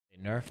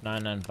Nerf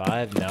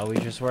 995? No,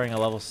 he's just wearing a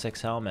level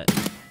 6 helmet.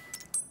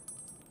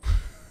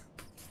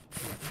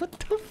 What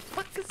the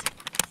fuck is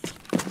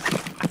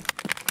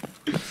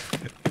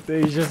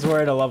he? He's just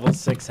wearing a level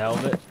 6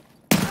 helmet.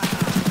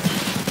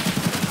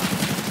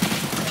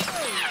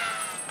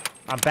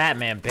 I'm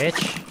Batman,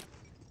 bitch.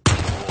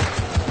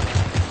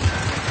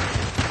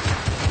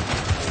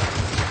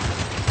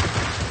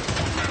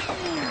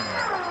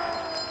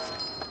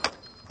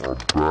 I'm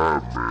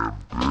Batman,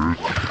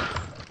 bitch.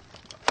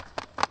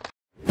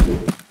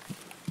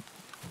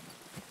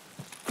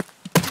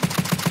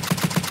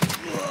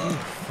 You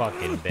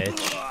fucking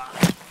bitch.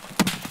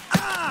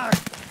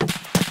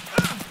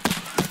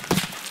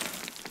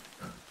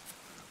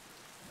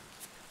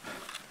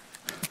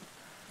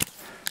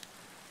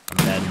 I'm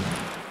dead.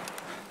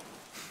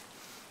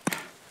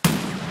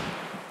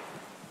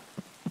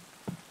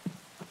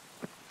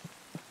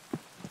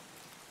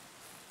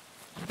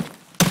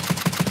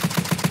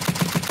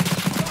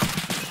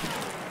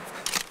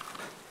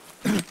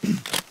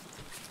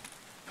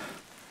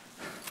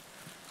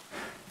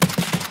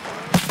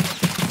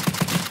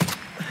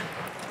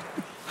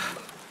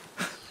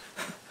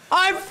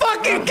 I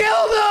fucking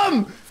killed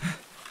him!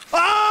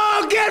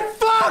 Oh, get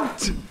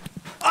fucked!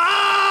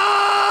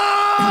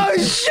 Oh,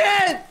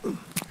 shit!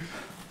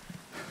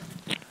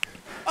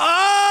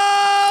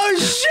 Oh,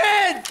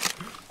 shit!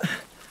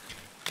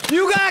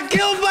 You got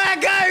killed by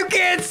a guy who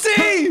can't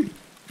see!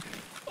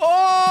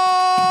 Oh!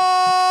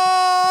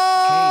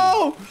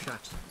 Hey,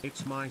 chat,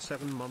 it's my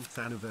 7-month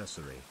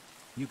anniversary.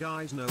 You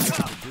guys know what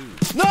to do.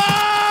 No!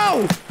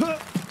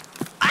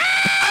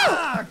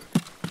 Ah!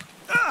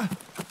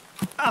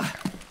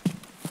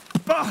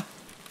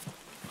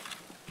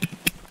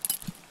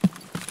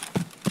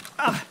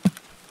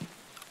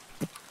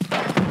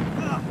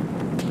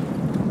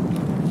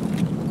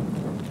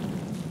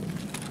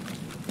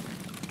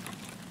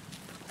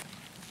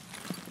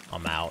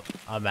 I'm out.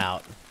 I'm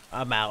out.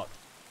 I'm out.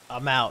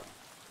 I'm out.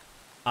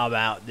 I'm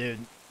out, dude.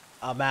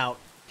 I'm out.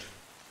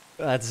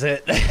 That's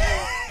it.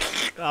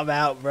 I'm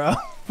out, bro.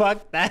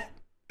 Fuck that.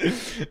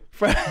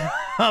 Bro,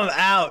 I'm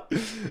out.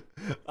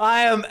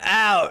 I am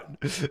out.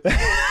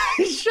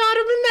 He shot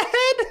him in the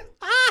head.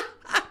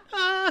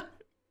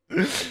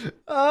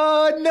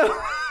 Oh,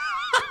 no.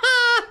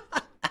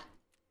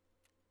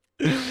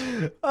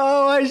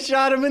 Oh, I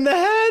shot him in the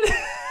head.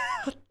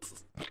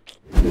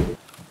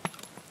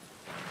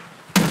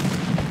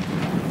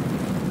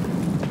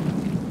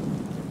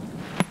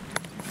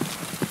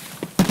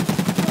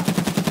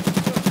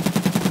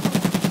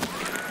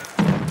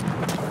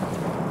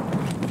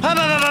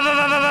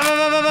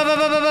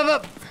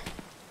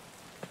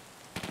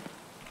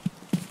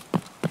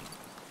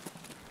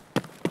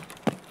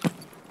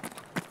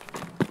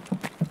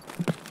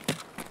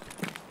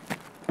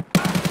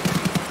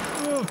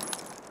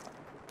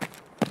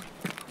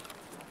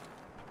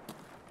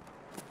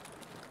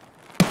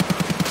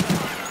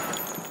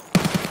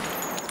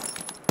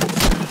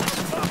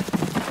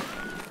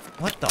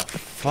 What the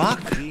fuck?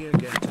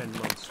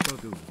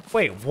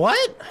 Wait,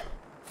 what?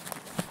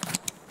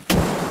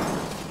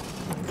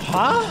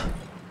 Huh?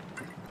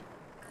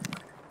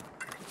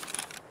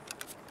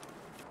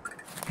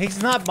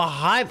 He's not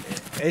behind.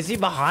 Is he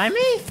behind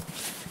me?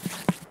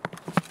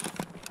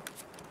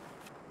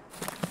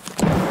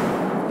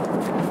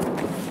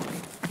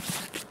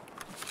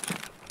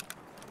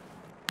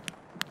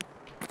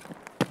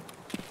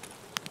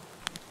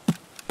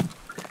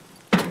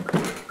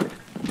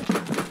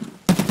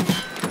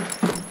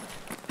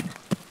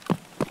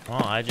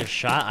 Oh, I just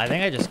shot. I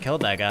think I just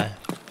killed that guy.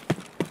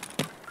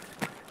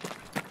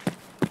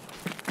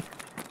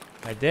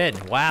 I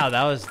did. Wow,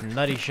 that was a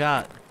nutty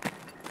shot.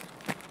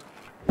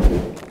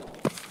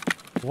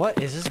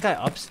 What? Is this guy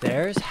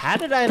upstairs? How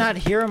did I not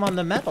hear him on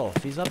the metal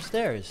if he's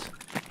upstairs?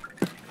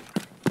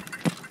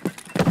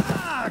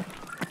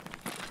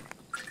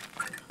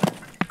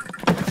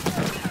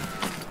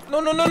 No,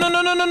 no, no, no,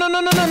 no, no, no, no, no,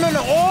 no, no, no,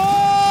 no.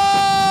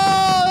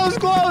 Oh, that was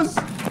close.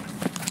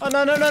 Oh,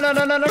 no, no, no, no,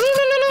 no, no, no, no, no,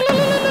 no, no,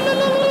 no, no, no,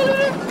 no.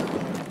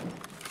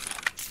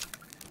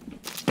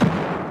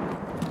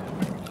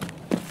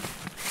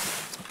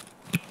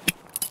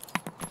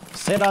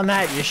 Sit on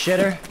that, you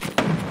shitter.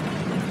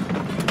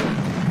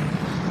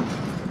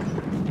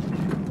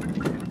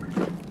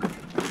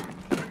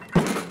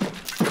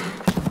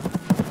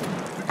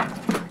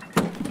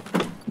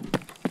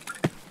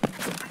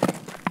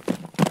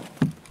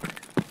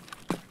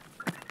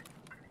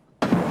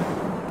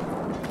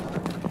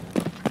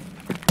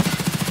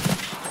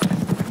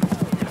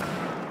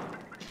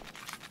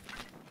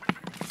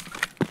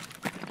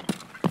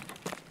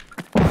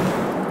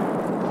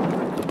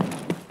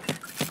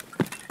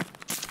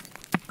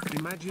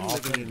 Imagine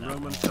living in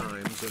Roman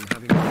times and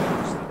having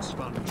clothes that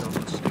sponge on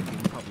the stinking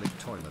public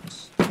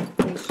toilets.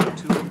 Also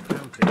too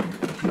uncounting,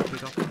 keep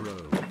it up, bro.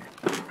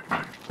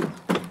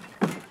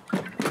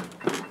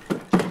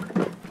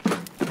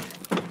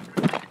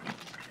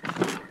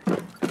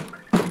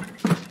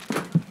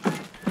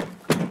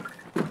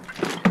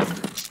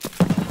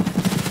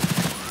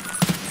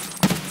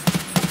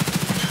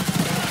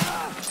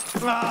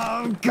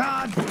 Oh,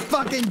 God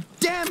fucking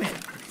damn it!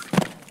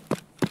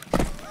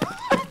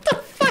 What the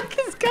fuck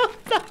is going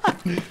on?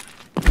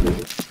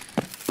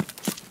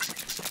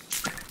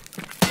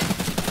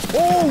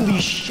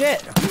 Holy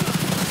shit!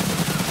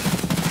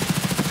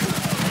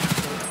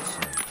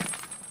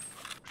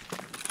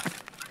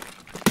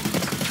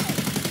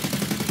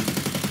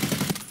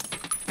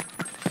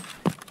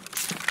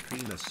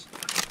 Penis.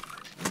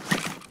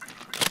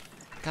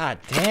 God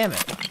damn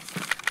it.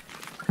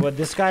 Would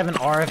this guy have an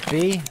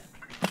RFB?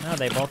 No,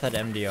 they both had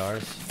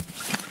MDRs.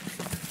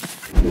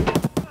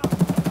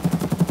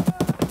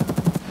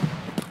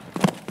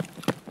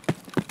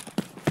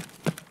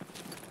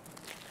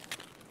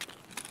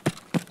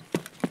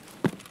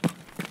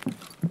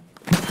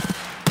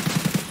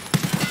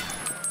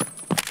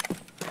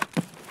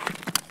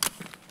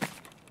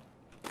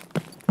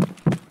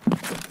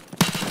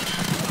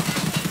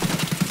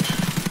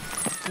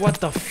 What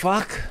the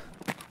fuck?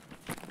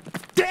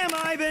 Damn,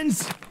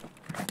 Ivans!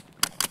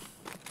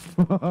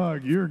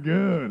 Fuck, you're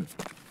good.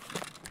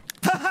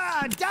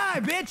 Haha! Die,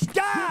 bitch!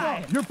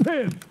 Die! You're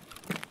pinned.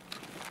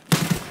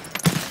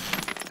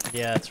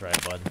 Yeah, that's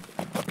right, bud.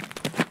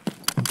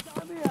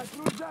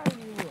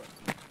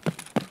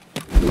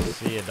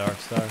 See you,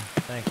 Darkstar.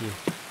 Thank you.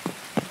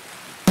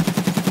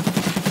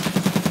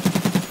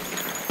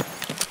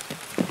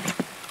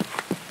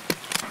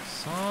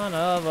 Son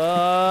of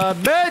a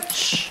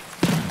bitch!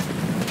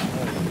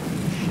 Holy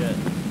shit.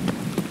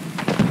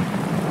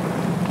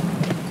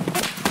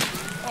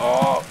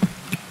 Oh!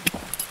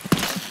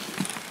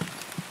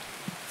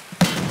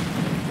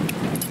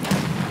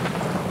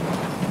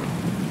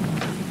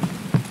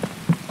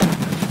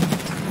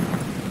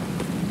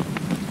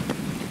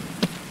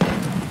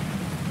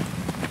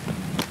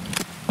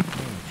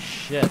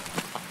 Shit.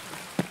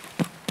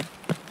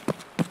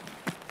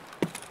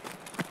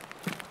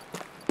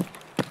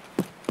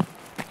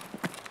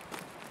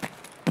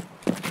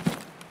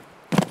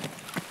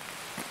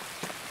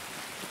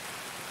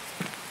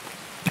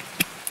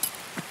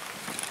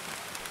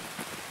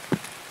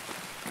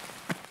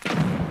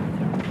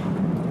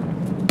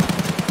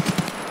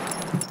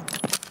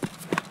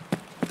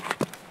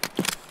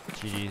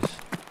 GG's.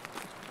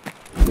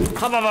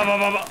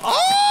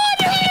 Oh!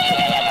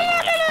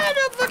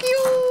 No, fuck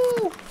you!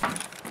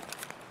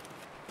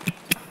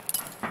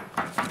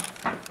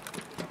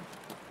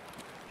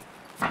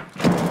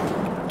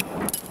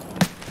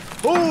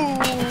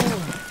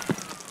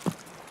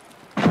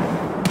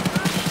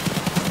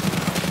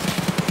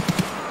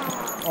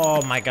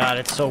 Oh my god,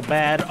 it's so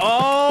bad.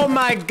 Oh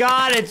my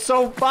god, it's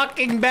so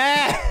fucking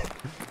bad.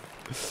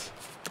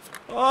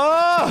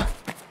 Oh!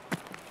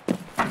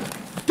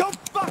 Don't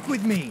fuck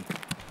with me!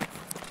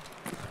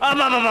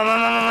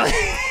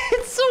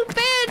 It's so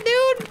bad,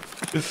 dude.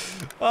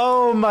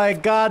 Oh my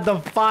god, the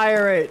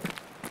fire rate.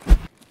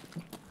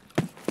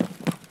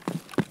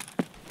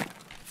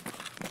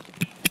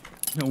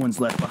 No one's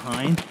left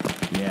behind?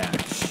 Yeah,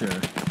 sure.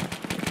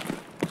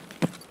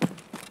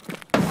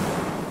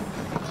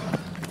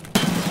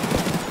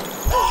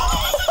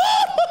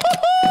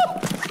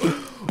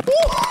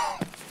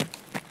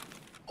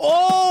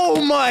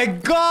 Oh my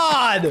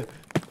god!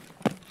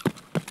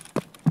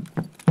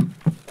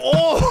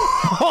 Oh!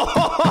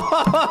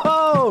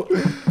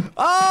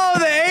 Oh,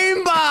 the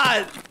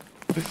aimbot!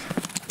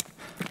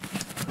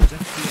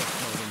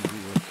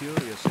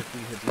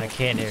 I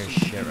can't hear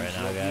shit right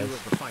now, guys.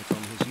 The fight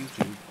on his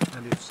YouTube,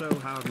 and if so,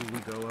 how do we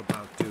go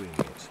about doing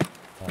it?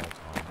 Hold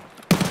on.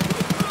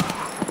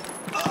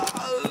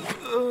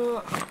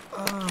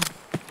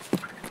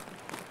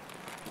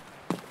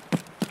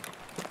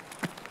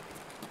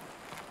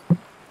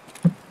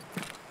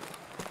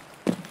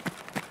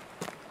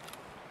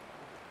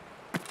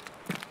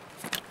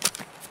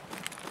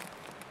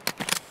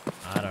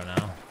 I don't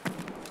know.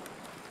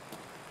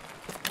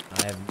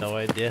 I have no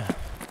idea.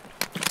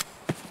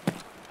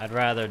 I'd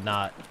rather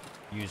not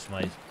use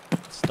my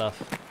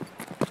stuff.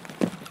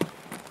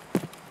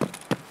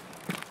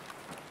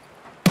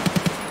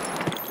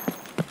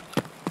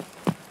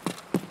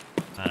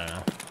 I don't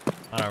know.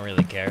 I don't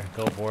really care.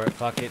 Go for it.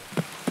 Fuck it.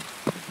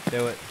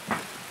 Do it.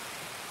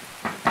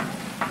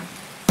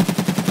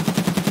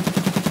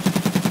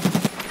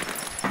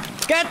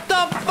 Get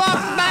the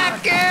fuck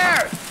back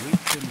here!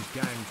 Legions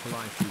gang for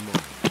life, you moron.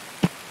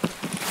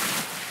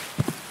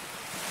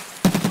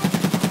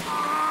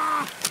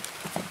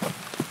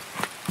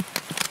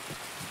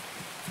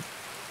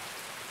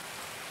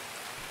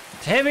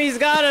 Timmy's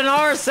got an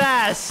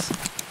RSAS!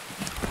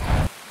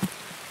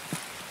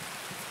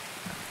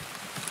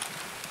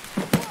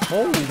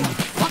 Holy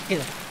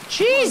fucking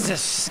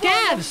Jesus,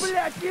 scavs!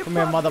 Come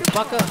here,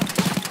 motherfucker.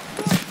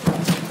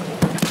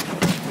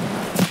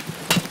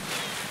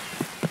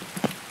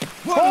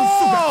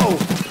 Whoa!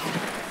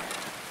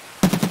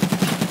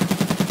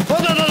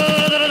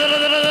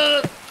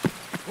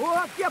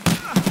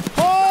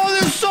 Oh,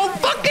 there's so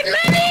fucking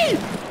many!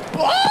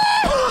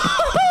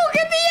 Oh!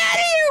 Get me out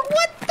of here!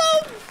 What the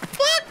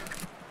fuck?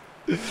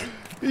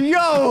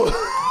 Yo!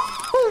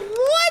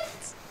 What?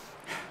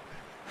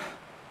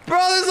 Bro,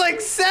 there's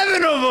like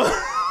 7 of them!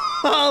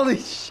 Holy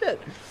shit.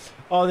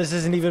 Oh, this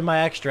isn't even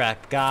my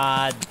extract.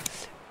 God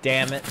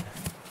damn it.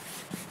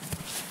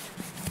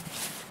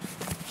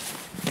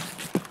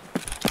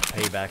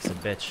 Payback's a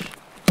bitch.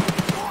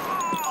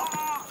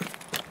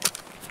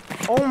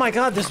 Oh my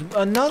god, there's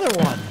another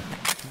one.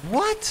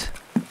 What?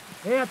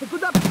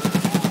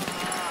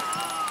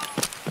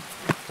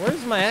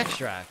 Where's my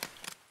extract?